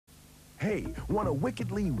Hey, want a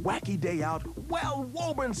wickedly wacky day out? Well,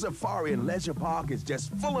 Woburn Safari and Leisure Park is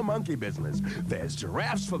just full of monkey business. There's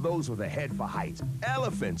giraffes for those with a head for height,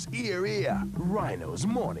 elephants ear, rhinos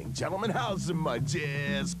morning, gentlemen, how's the mud?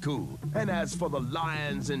 Just cool. And as for the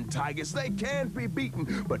lions and tigers, they can't be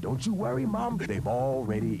beaten. But don't you worry, Mom, they've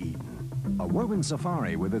already eaten. A Woburn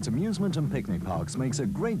Safari with its amusement and picnic parks makes a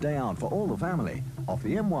great day out for all the family. Off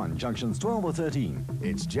the M1, junctions 12 or 13.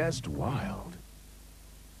 It's just wild.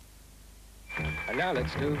 And now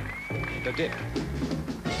let's do the dip.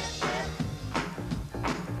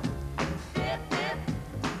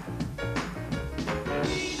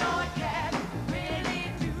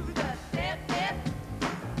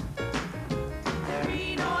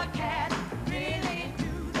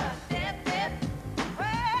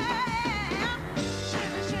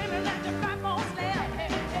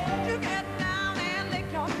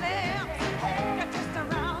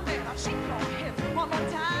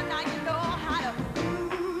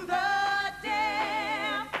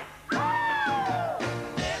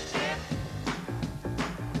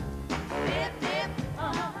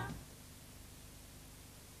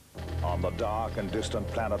 On the dark and distant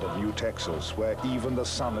planet of New Texas, where even the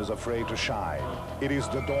sun is afraid to shine, it is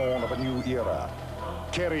the dawn of a new era.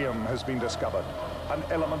 Cerium has been discovered, an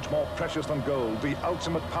element more precious than gold, the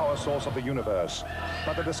ultimate power source of the universe.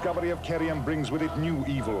 But the discovery of Cerium brings with it new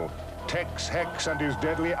evil, Tex, Hex, and his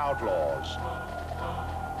deadly outlaws.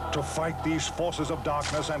 To fight these forces of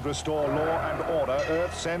darkness and restore law and order,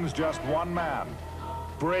 Earth sends just one man,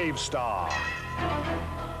 Brave Star.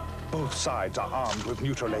 Both sides are armed with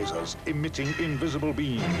neutral lasers, emitting invisible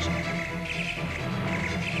beams.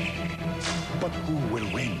 But who will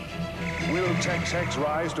win? Will Tex Hex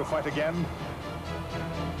rise to fight again?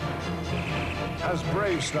 Has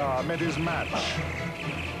Brave Star met his match?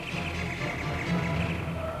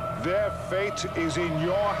 Their fate is in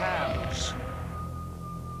your hands.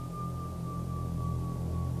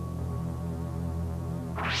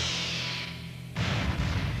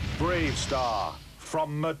 Brave Star.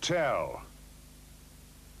 From Mattel.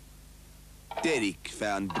 Derek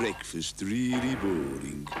found breakfast really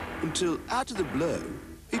boring, until out of the blue,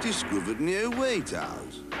 he discovered new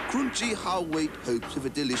Wheaties. Crunchy whole wheat hopes of a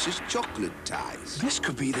delicious chocolate taste. This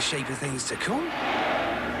could be the shape of things to come.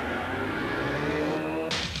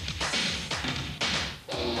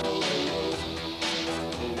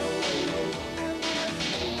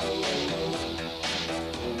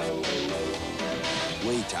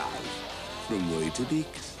 Wheaties. From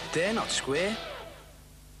Weetabix. They're not square.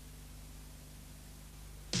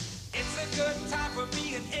 It's a good time for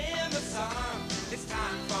being in the sun. It's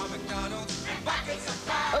time for McDonald's and buckets of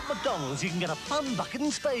fun. At McDonald's, you can get a fun bucket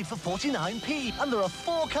and spade for 49p, and there are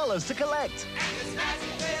 4 colours to collect. And it's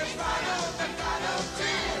magic, there's Ronald McDonald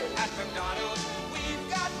too. At McDonald's, we've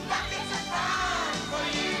got buckets of fun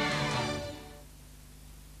for you.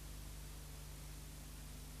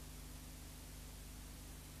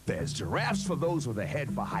 There's giraffes for those with a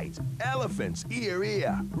head for height, elephants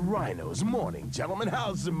ear, rhinos morning, gentlemen,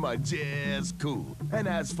 how's the mud? Just cool. And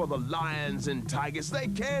as for the lions and tigers, they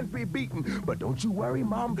can't be beaten. But don't you worry,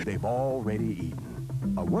 Mom, they've already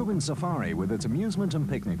eaten. A Woburn Safari with its amusement and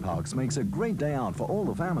picnic parks makes a great day out for all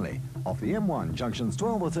the family. Off the M1, junctions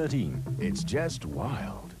 12 or 13. It's just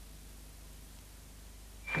wild.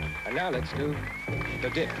 And now let's do the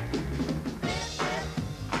dip.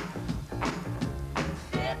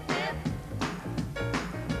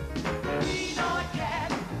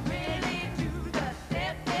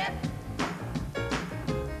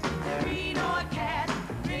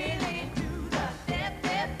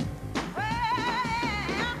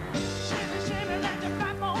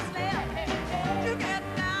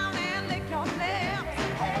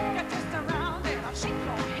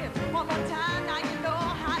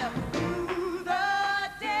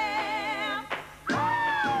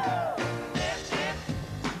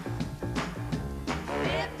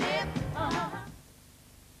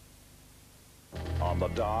 On the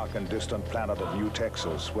dark and distant planet of New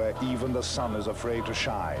Texas, where even the sun is afraid to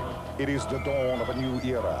shine, it is the dawn of a new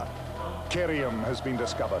era. Cerium has been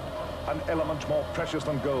discovered, an element more precious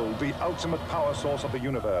than gold, the ultimate power source of the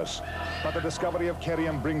universe. But the discovery of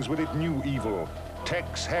Cerium brings with it new evil,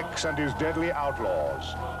 Tex, Hex, and his deadly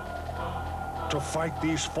outlaws. To fight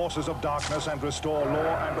these forces of darkness and restore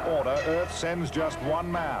law and order, Earth sends just one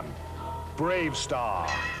man, Brave Star.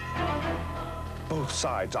 Both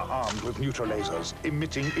sides are armed with neutral lasers,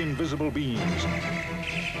 emitting invisible beams.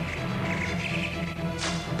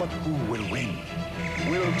 But who will win?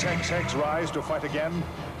 Will Tex Hex rise to fight again?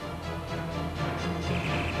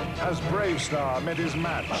 Has Brave Star met his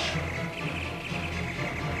match?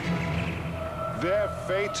 Their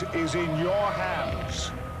fate is in your hands.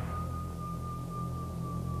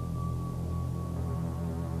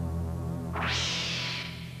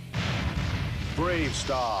 Brave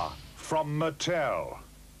Star from Mattel.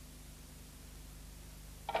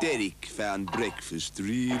 Derek found breakfast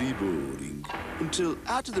really boring until,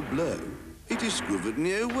 out of the blue, he discovered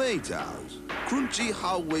new weight out. Crunchy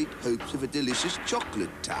whole-wheat hopes of a delicious chocolate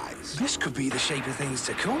taste. This could be the shape of things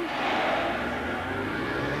to come.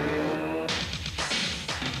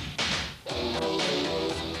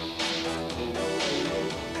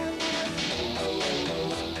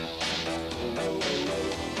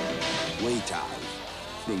 Weight out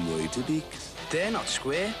from Weetabix. They're not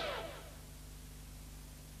square.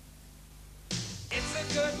 It's a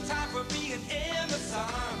good time for being in the sun.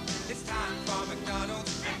 It's time for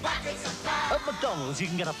McDonald's buckets of fun. At McDonald's, you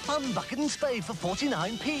can get a fun bucket and spade for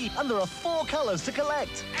 49p, and there are 4 colours to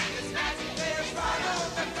collect. And it's magic, there's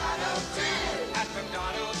Ronald McDonald too. At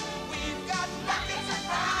McDonald's,